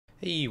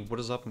Hey, what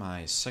is up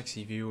my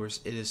sexy viewers?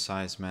 It is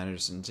Size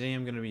Matters, and today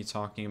I'm going to be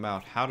talking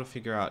about how to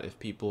figure out if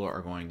people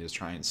are going to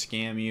try and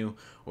scam you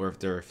or if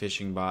they're a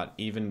phishing bot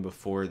even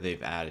before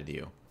they've added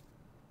you.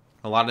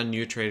 A lot of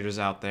new traders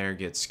out there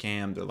get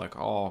scammed. They're like,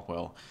 oh,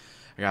 well,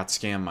 I got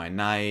scammed my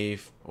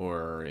knife,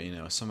 or,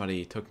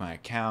 somebody took my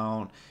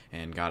account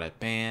and got it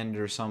banned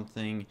or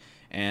something.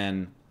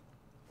 And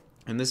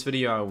in this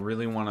video, I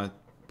really want to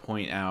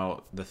point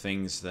out the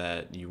things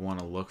that you want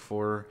to look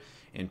for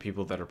in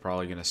people that are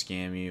probably going to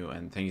scam you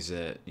and things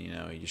that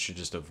you should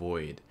just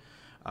avoid.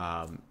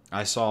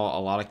 I saw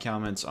a lot of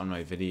comments on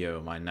my video,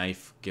 my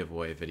knife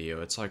giveaway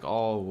video. It's like,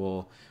 oh,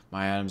 well,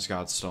 my items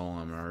got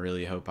stolen, or I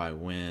really hope I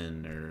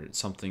win, or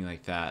something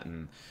like that.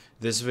 And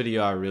this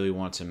video I really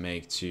want to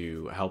make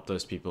to help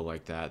those people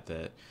like that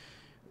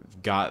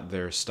got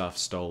their stuff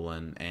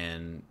stolen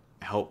and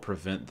help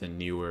prevent the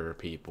newer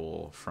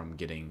people from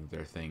getting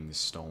their things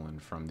stolen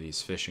from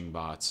these phishing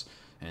bots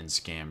and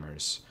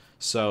scammers.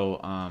 So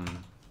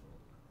I'm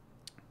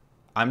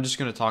just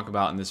going to talk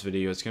about in this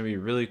video, it's going to be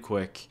really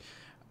quick,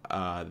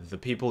 the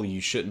people you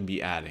shouldn't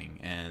be adding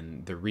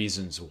and the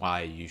reasons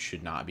why you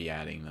should not be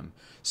adding them.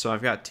 So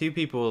I've got two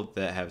people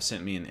that have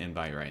sent me an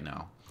invite right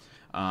now.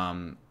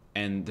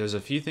 And there's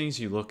a few things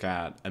you look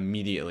at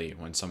immediately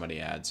when somebody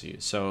adds you.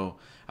 So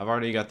I've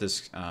already got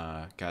this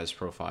guy's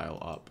profile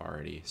up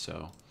already.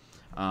 So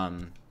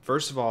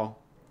first of all,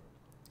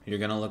 you're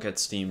going to look at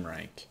Steam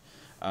rank,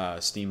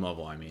 Steam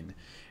level, I mean.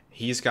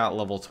 He's got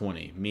level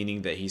 20,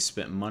 meaning that he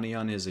spent money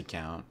on his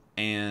account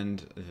and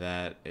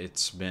that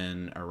it's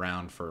been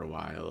around for a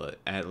while,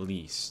 at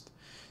least.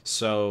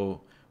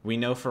 So we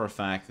know for a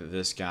fact that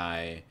this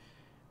guy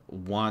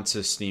wants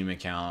a Steam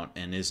account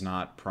and is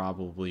not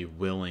probably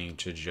willing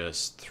to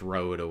just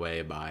throw it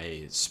away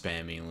by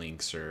spamming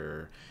links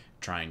or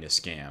trying to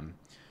scam.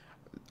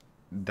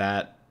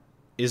 That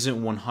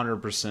isn't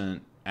 100%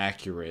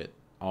 accurate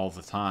all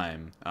the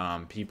time.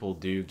 People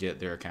do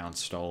get their accounts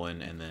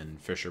stolen, and then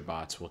Fisher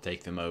bots will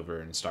take them over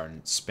and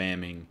start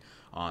spamming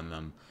on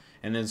them.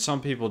 And then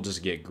some people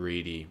just get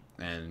greedy,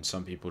 and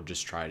some people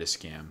just try to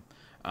scam.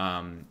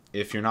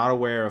 If you're not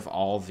aware of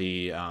all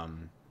the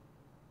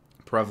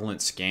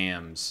prevalent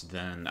scams,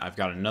 then I've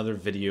got another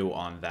video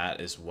on that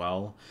as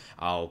well.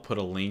 I'll put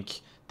a link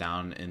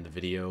down in the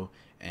video,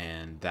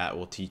 and that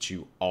will teach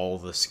you all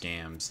the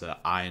scams that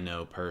I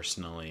know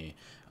personally.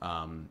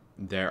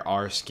 There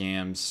are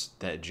scams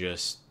that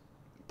just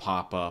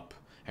pop up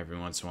every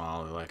once in a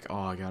while. They're like,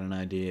 oh, I got an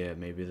idea,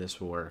 maybe this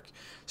will work.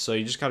 So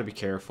you just got to be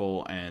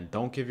careful, and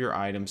don't give your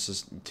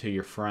items to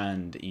your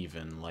friend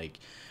even. Like,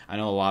 I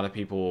know a lot of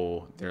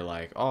people, they're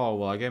like, oh,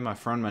 well, I gave my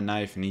friend my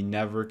knife and he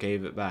never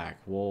gave it back.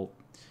 Well,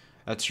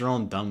 that's your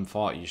own dumb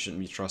fault. You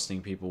shouldn't be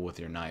trusting people with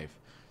your knife.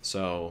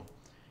 So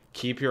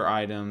keep your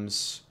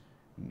items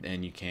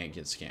and you can't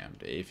get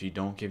scammed. If you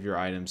don't give your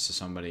items to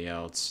somebody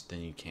else,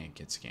 then you can't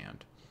get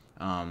scammed.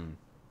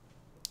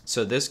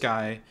 So this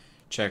guy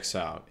checks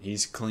out.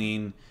 He's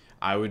clean.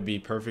 I would be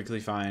perfectly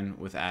fine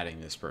with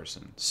adding this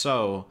person.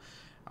 So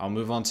I'll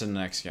move on to the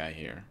next guy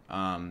here.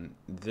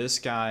 This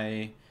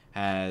guy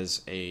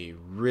has a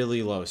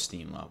really low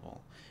Steam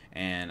level.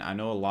 And I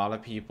know a lot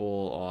of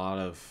people, a lot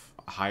of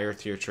higher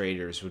tier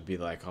traders would be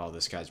like, oh,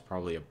 this guy's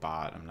probably a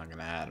bot, I'm not going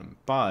to add him.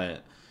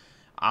 But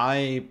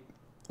I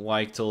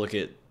like to look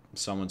at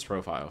someone's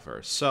profile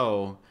first.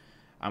 So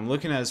I'm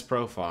looking at his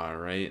profile,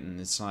 right? And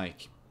it's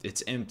like,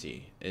 it's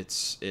empty. It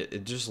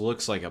just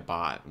looks like a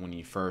bot when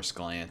you first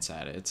glance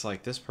at it. It's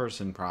like, this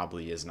person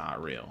probably is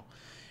not real.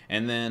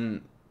 And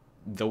then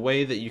the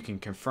way that you can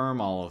confirm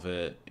all of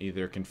it,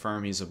 either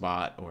confirm he's a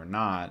bot or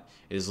not,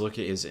 is look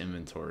at his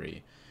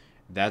inventory.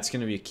 That's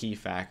going to be a key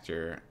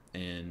factor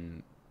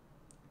in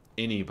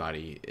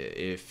anybody.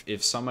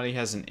 If somebody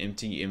has an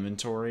empty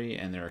inventory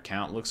and their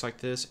account looks like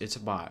this, it's a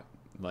bot.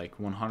 Like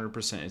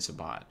 100% it's a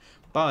bot.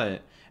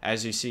 But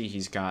as you see,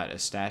 he's got a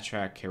stat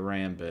track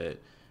karambit,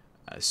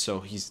 so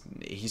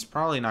he's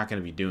probably not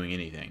going to be doing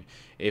anything.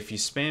 If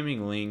he's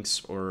spamming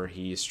links or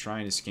he's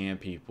trying to scam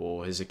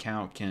people, his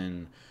account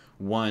can,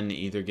 one,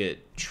 either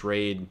get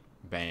trade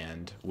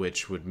banned,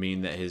 which would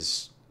mean that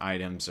his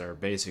items are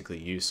basically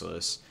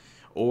useless,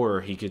 or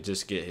he could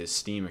just get his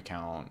Steam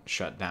account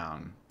shut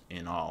down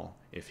in all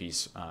if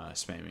he's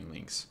spamming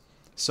links.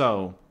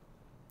 So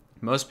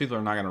most people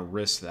are not going to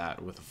risk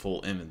that with a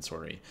full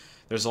inventory.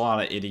 There's a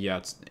lot of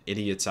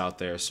idiots out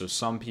there, so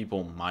some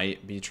people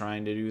might be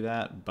trying to do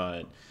that,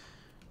 but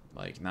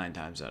like 9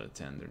 times out of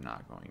 10 they're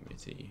not going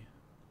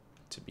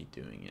to be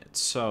doing it.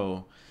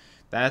 So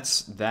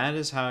that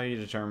is how you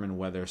determine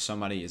whether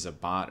somebody is a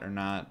bot or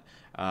not.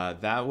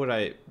 That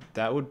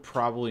would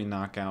probably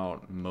knock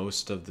out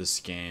most of the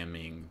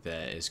scamming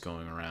that is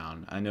going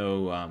around. I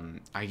know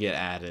I get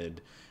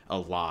added a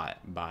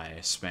lot by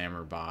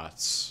spammer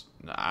bots.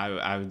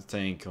 I would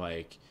think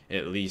like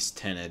at least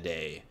 10 a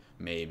day,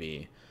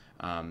 maybe.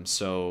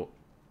 So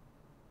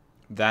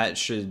that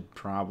should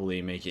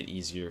probably make it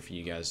easier for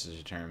you guys to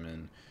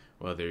determine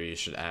whether you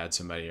should add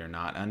somebody or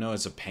not. I know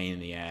it's a pain in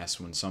the ass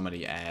when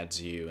somebody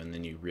adds you and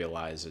then you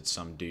realize it's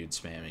some dude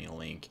spamming a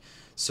link.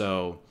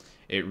 So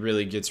it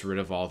really gets rid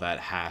of all that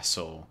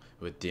hassle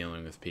with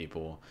dealing with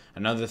people.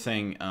 Another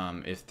thing,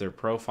 if their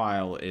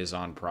profile is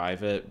on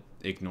private,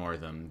 ignore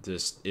them.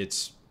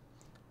 It's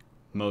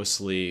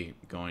mostly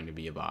going to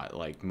be a bot.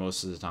 Like,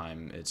 most of the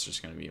time it's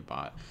just going to be a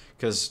bot,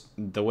 because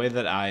the way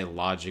that I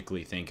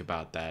logically think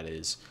about that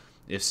is,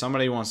 if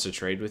somebody wants to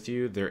trade with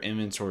you, their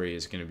inventory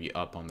is going to be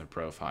up on their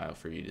profile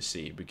for you to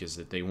see, because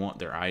if they want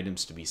their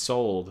items to be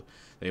sold,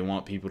 they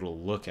want people to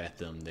look at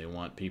them, they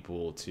want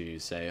people to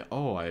say,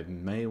 oh, I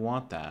may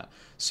want that.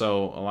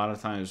 So a lot of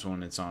times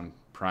when it's on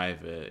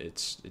private,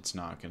 it's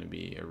not going to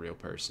be a real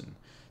person.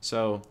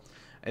 So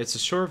it's a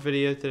short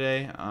video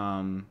today.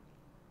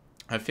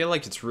 I feel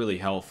like it's really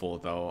helpful,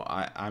 though.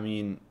 I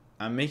mean,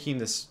 I'm making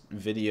this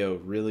video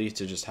really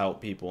to just help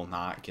people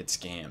not get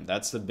scammed.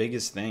 That's the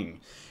biggest thing.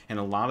 And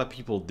a lot of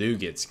people do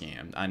get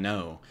scammed, I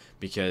know,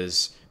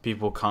 because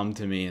people come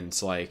to me and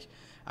it's like,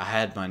 I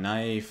had my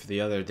knife the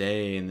other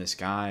day and this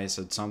guy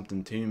said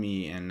something to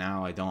me and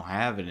now I don't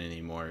have it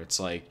anymore. It's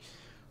like,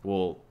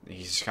 well,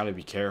 you just got to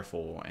be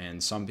careful.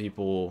 And some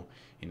people,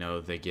 you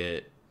know, they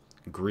get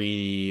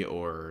greedy,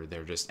 or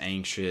they're just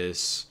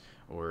anxious,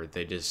 or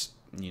they just,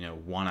 you know,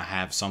 want to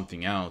have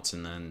something else,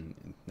 and then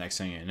next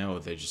thing you know,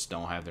 they just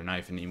don't have their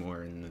knife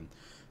anymore, and then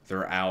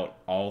they're out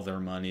all their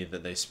money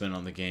that they spent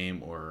on the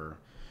game or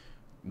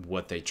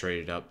what they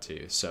traded up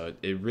to. So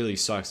it really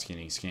sucks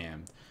getting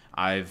scammed.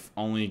 I've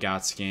only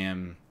got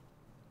scammed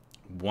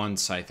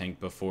once, I think,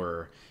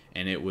 before,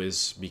 and it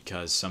was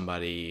because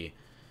somebody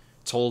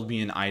told me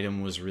an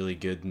item was really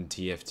good in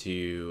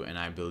TF2 and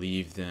I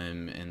believed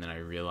them, and then I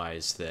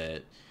realized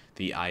that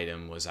the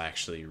item was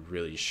actually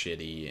really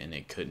shitty and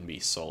it couldn't be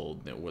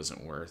sold. It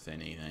wasn't worth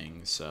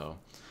anything. So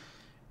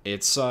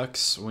it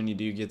sucks when you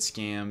do get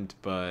scammed,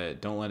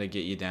 but don't let it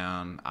get you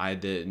down. I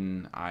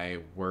didn't. I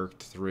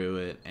worked through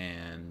it,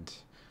 and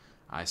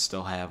I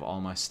still have all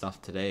my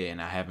stuff today,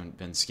 and I haven't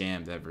been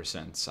scammed ever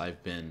since.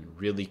 I've been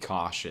really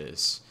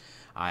cautious.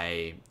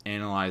 I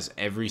analyze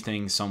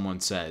everything someone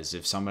says.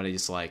 If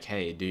somebody's like,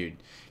 hey, dude,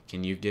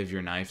 can you give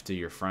your knife to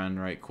your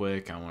friend right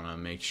quick? I want to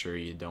make sure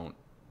you don't,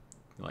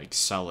 like,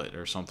 sell it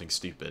or something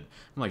stupid.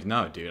 I'm like,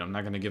 no, dude, I'm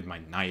not going to give my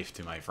knife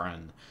to my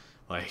friend.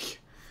 Like,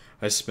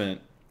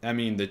 I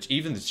mean,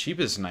 even the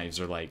cheapest knives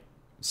are like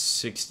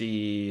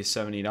 $60,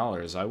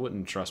 $70. I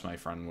wouldn't trust my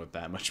friend with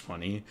that much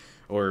money,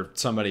 or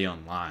somebody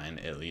online,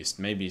 at least.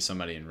 Maybe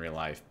somebody in real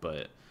life,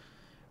 but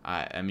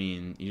I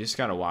mean, you just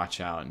got to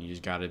watch out, and you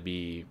just got to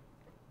be,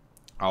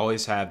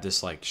 always have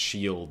this, like,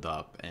 shield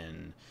up,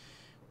 and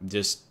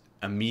just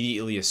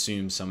immediately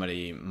assume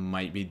somebody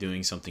might be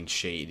doing something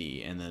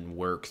shady, and then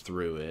work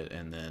through it,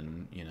 and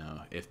then, you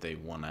know, if they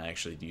want to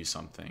actually do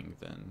something,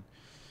 then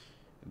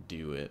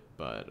do it.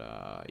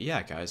 But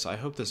yeah, guys, I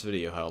hope this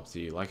video helped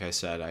you. Like I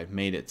said, I've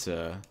made it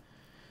to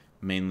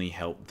mainly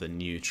help the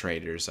new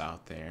traders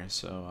out there.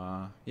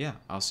 So yeah,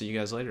 I'll see you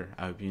guys later.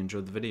 I hope you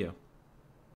enjoyed the video.